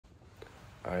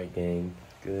Alright gang,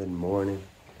 good morning.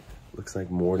 Looks like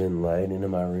morning light into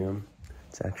my room.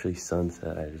 It's actually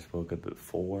sunset. I just woke up at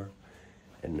 4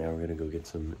 and now we're gonna go get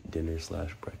some dinner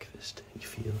 / breakfast. You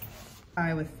feel?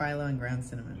 Pie with phyllo and ground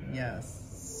cinnamon. Yes,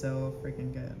 so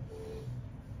freaking good.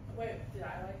 Wait, did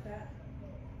I like that?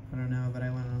 I don't know, but I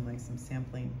went on like some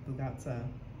sampling bugazza.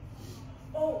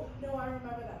 Oh, no, I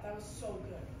remember that. That was so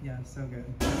good. Yeah, so good.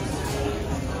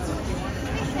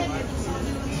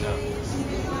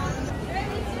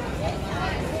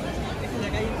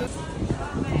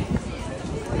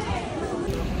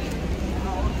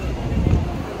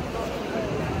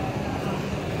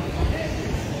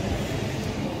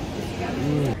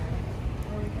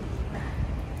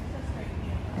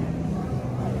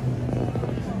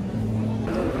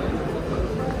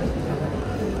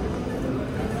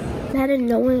 That and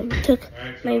no one took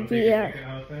my beer.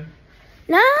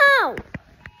 No!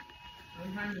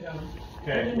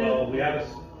 Okay, well,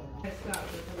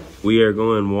 we are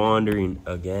going wandering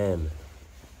again.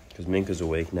 Because Minka's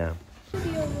awake now.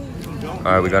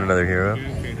 Alright, we got another hero. Okay.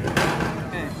 You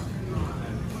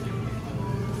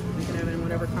can have it in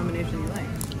whatever combination you like.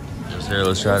 Sarah,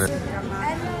 let's try it.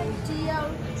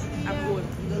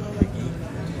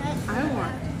 I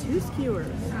want 2 skewers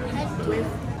with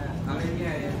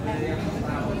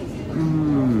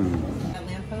that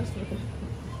lamppost with the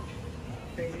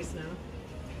crazy snow.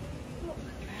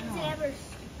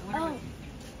 Oh.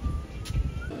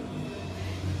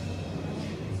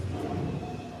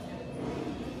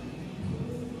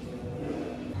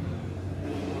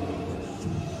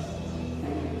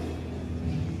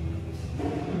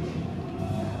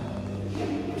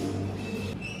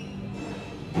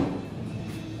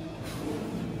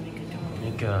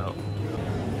 Minka.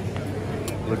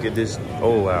 Look at this.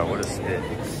 Oh wow, what a spit.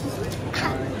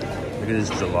 Look at this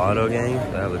gelato, gang.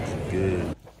 That looks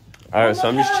good. Alright, so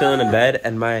I'm just chilling in bed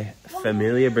and my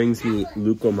familia brings me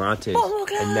Lucomates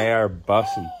and they are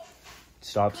bussing.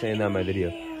 Stop saying that in my video.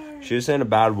 She was saying a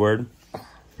bad word.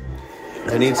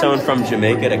 I need someone from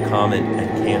Jamaica to comment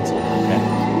and cancel.